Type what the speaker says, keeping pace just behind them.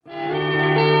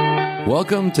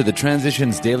Welcome to the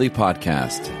Transitions Daily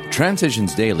podcast.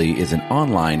 Transitions Daily is an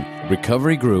online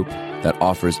recovery group that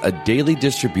offers a daily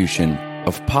distribution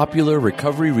of popular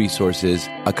recovery resources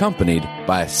accompanied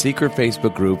by a secret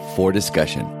Facebook group for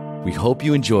discussion. We hope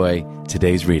you enjoy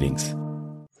today's readings.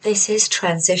 This is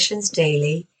Transitions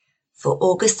Daily for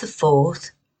August the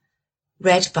 4th,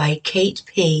 read by Kate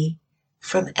P.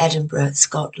 from Edinburgh,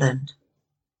 Scotland.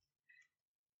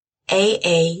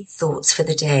 AA Thoughts for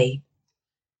the Day.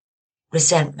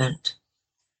 Resentment.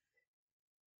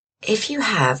 If you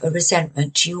have a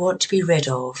resentment you want to be rid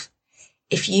of,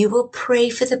 if you will pray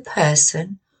for the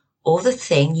person or the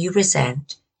thing you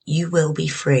resent, you will be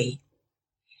free.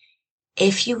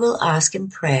 If you will ask in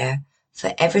prayer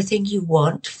for everything you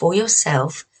want for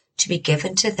yourself to be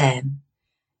given to them,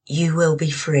 you will be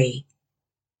free.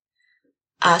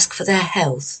 Ask for their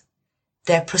health,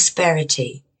 their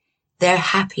prosperity, their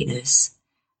happiness,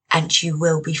 and you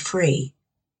will be free.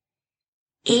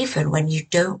 Even when you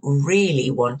don't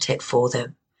really want it for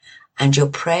them, and your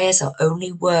prayers are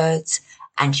only words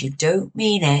and you don't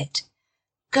mean it,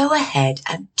 go ahead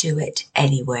and do it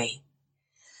anyway.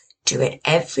 Do it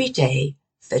every day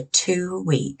for 2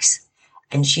 weeks,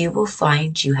 and you will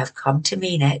find you have come to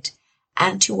mean it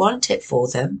and to want it for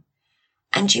them,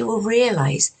 and you will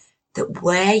realize that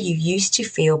where you used to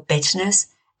feel bitterness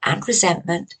and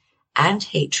resentment and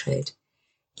hatred,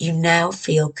 you now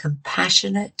feel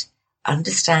compassionate,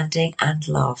 understanding and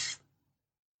love.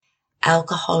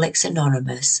 Alcoholics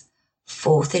Anonymous,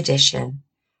 4th edition,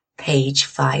 page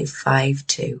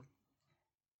 552.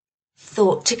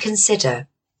 Thought to consider.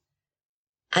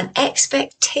 An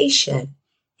expectation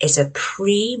is a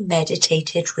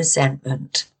premeditated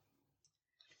resentment.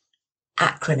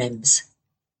 Acronyms.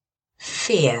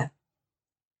 Fear,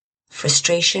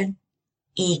 frustration,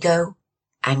 ego,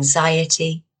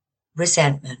 anxiety,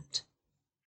 resentment.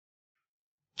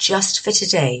 Just for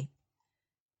today,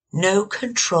 no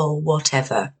control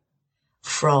whatever,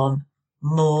 from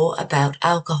More About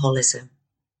Alcoholism.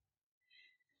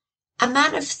 A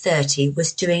man of 30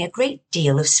 was doing a great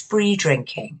deal of spree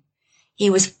drinking. He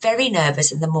was very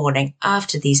nervous in the morning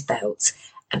after these bouts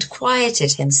and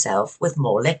quieted himself with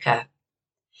more liquor.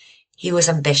 He was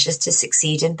ambitious to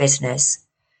succeed in business,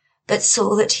 but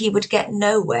saw that he would get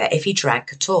nowhere if he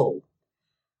drank at all.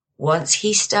 Once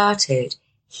he started,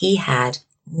 he had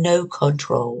no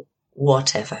control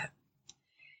whatever.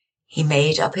 He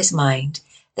made up his mind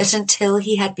that until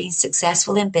he had been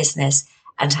successful in business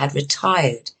and had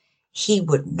retired, he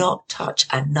would not touch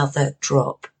another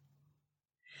drop.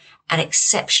 An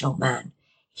exceptional man,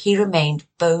 he remained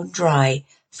bone dry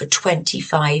for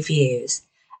 25 years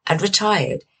and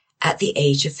retired at the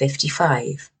age of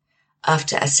 55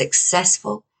 after a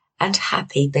successful and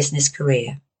happy business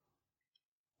career.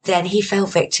 Then he fell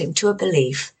victim to a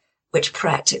belief which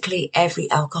practically every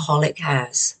alcoholic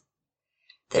has,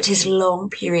 that his long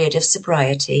period of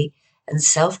sobriety and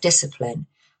self-discipline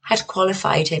had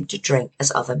qualified him to drink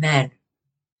as other men.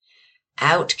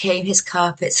 Out came his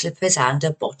carpet slippers and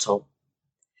a bottle.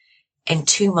 In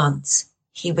 2 months,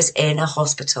 he was in a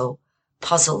hospital,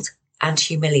 puzzled and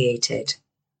humiliated.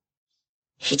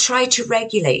 He tried to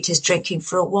regulate his drinking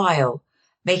for a while,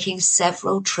 making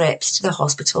several trips to the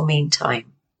hospital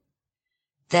meantime.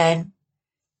 Then,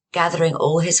 gathering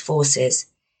all his forces,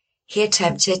 he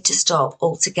attempted to stop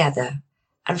altogether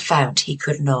and found he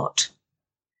could not.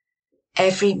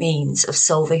 Every means of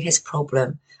solving his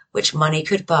problem which money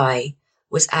could buy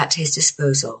was at his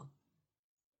disposal.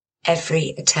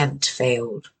 Every attempt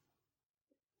failed.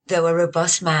 Though a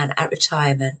robust man at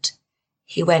retirement,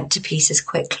 he went to pieces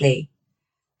quickly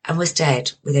and was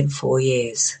dead within 4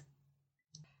 years.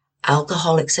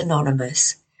 Alcoholics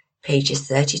Anonymous, pages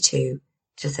 32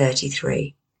 to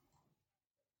 33.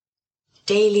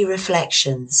 Daily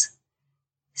Reflections.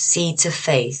 Seeds of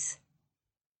Faith.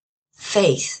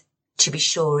 Faith, to be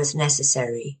sure, is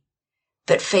necessary,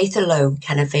 but faith alone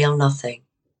can avail nothing.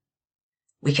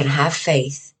 We can have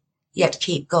faith, yet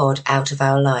keep God out of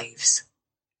our lives.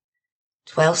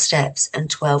 12 Steps and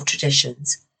 12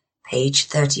 Traditions, page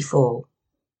 34.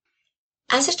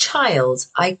 As a child,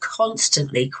 I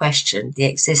constantly questioned the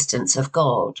existence of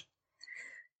God.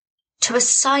 To a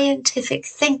scientific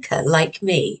thinker like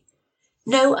me,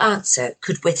 no answer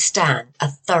could withstand a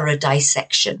thorough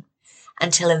dissection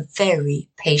until a very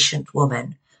patient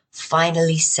woman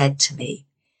finally said to me,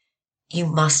 "You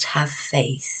must have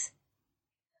faith."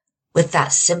 With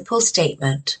that simple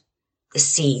statement, the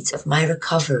seeds of my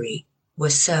recovery were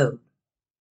sown.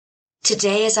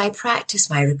 Today, as I practice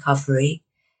my recovery,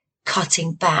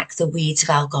 cutting back the weeds of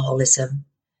alcoholism,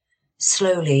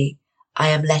 slowly I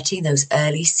am letting those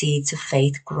early seeds of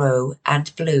faith grow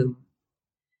and bloom.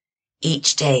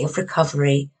 Each day of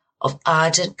recovery, of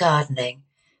ardent gardening,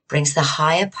 brings the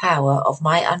higher power of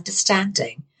my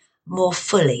understanding more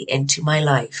fully into my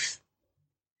life.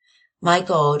 My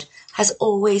God has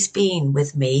always been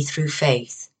with me through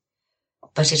faith,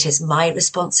 but it is my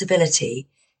responsibility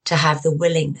to have the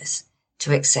willingness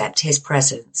to accept his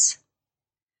presence.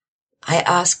 I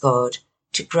ask God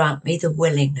to grant me the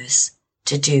willingness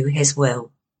to do his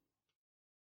will.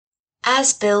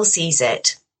 As Bill sees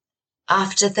it,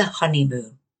 after the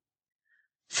honeymoon.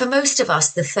 For most of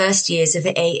us, the first years of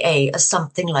AA are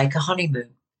something like a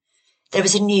honeymoon. There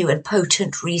is a new and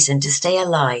potent reason to stay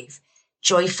alive,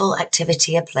 joyful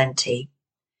activity aplenty.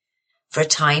 For a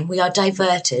time, we are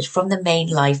diverted from the main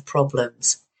life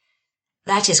problems.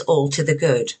 That is all to the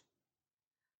good.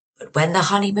 But when the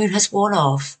honeymoon has worn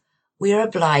off, we are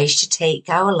obliged to take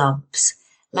our lumps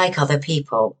like other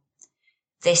people.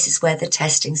 This is where the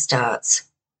testing starts.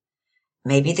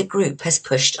 Maybe the group has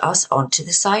pushed us onto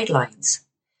the sidelines.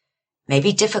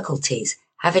 Maybe difficulties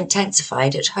have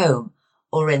intensified at home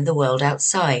or in the world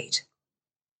outside.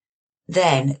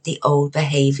 Then the old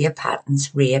behavior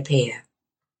patterns reappear.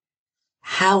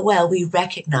 How well we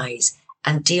recognize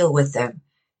and deal with them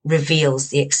reveals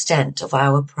the extent of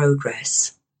our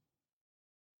progress.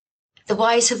 The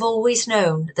wise have always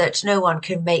known that no one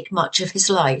can make much of his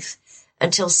life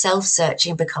until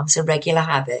self-searching becomes a regular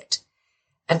habit,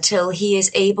 until he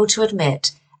is able to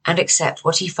admit and accept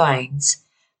what he finds,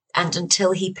 and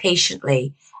until he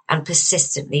patiently and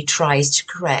persistently tries to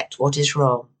correct what is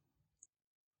wrong.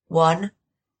 1.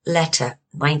 Letter,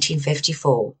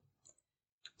 1954.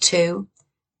 2.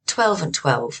 12 and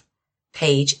 12,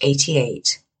 page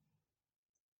 88.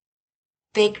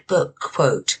 Big Book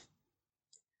quote.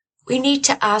 We need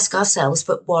to ask ourselves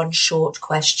but one short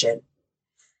question.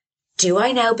 Do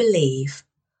I now believe,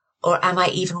 or am I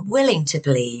even willing to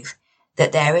believe,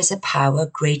 that there is a power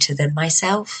greater than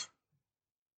myself?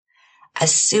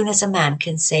 As soon as a man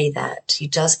can say that he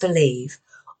does believe,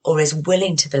 or is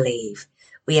willing to believe,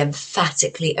 we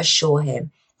emphatically assure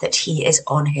him that he is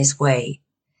on his way.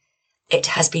 It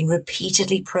has been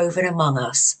repeatedly proven among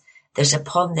us that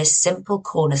upon this simple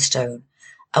cornerstone,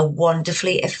 a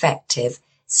wonderfully effective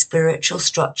spiritual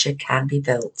structure can be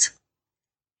built.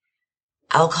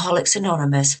 Alcoholics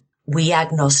Anonymous, We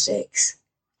Agnostics,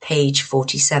 page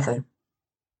 47.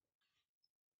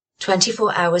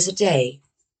 24 hours a day.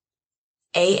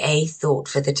 AA Thought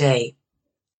for the Day.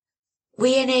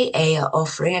 We in AA are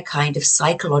offering a kind of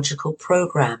psychological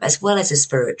program as well as a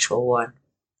spiritual one.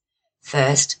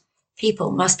 First,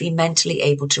 people must be mentally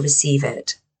able to receive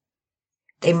it.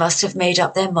 They must have made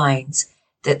up their minds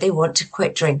that they want to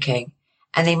quit drinking,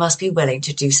 and they must be willing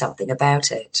to do something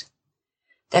about it.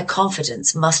 Their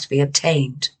confidence must be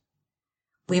obtained.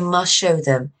 We must show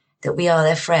them that we are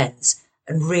their friends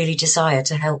and really desire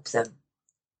to help them.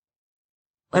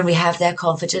 When we have their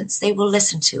confidence, they will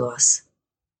listen to us.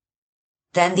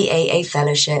 Then the AA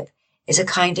fellowship is a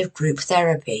kind of group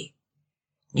therapy.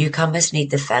 Newcomers need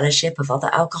the fellowship of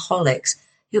other alcoholics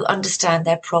who understand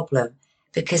their problem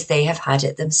because they have had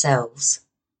it themselves.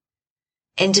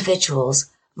 Individuals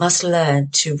must learn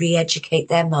to re-educate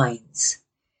their minds.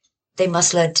 They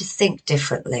must learn to think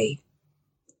differently.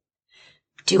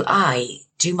 Do I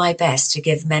do my best to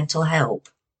give mental help?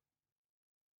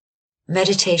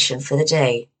 Meditation for the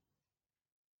day.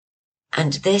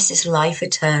 And this is life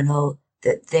eternal,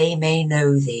 that they may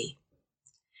know thee.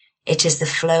 It is the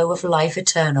flow of life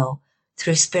eternal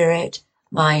through spirit,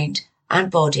 mind, and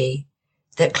body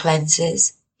that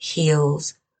cleanses,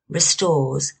 heals,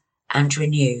 restores, and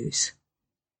renews.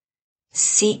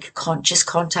 Seek conscious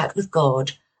contact with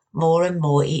God more and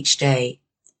more each day.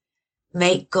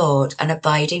 Make God an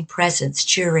abiding presence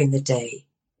during the day.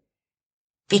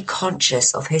 Be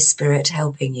conscious of his Spirit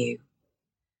helping you.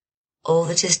 All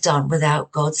that is done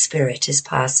without God's Spirit is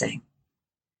passing.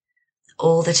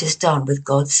 All that is done with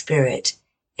God's Spirit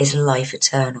is life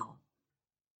eternal.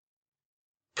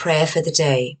 Prayer for the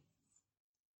day.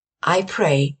 I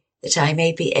pray that I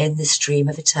may be in the stream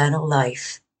of eternal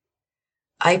life.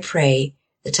 I pray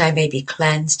that I may be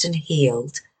cleansed and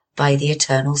healed by the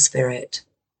eternal Spirit.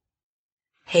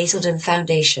 Hazelden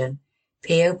Foundation,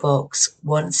 P.O. Box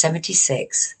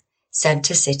 176,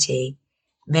 Center City,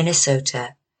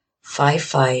 Minnesota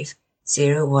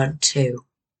 55012.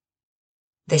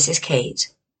 This is Kate,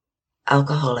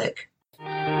 alcoholic.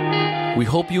 We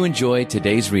hope you enjoyed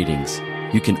today's readings.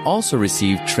 You can also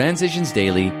receive Transitions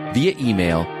Daily via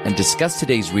email and discuss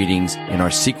today's readings in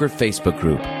our secret Facebook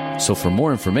group. So for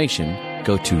more information,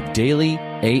 go to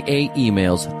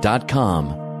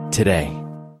dailyaaemails.com today.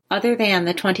 other than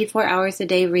the 24 hours a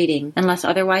day reading, unless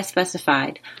otherwise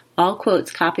specified. All quotes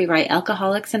copyright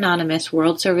Alcoholics Anonymous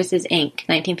World Services, Inc.,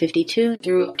 1952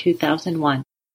 through 2001.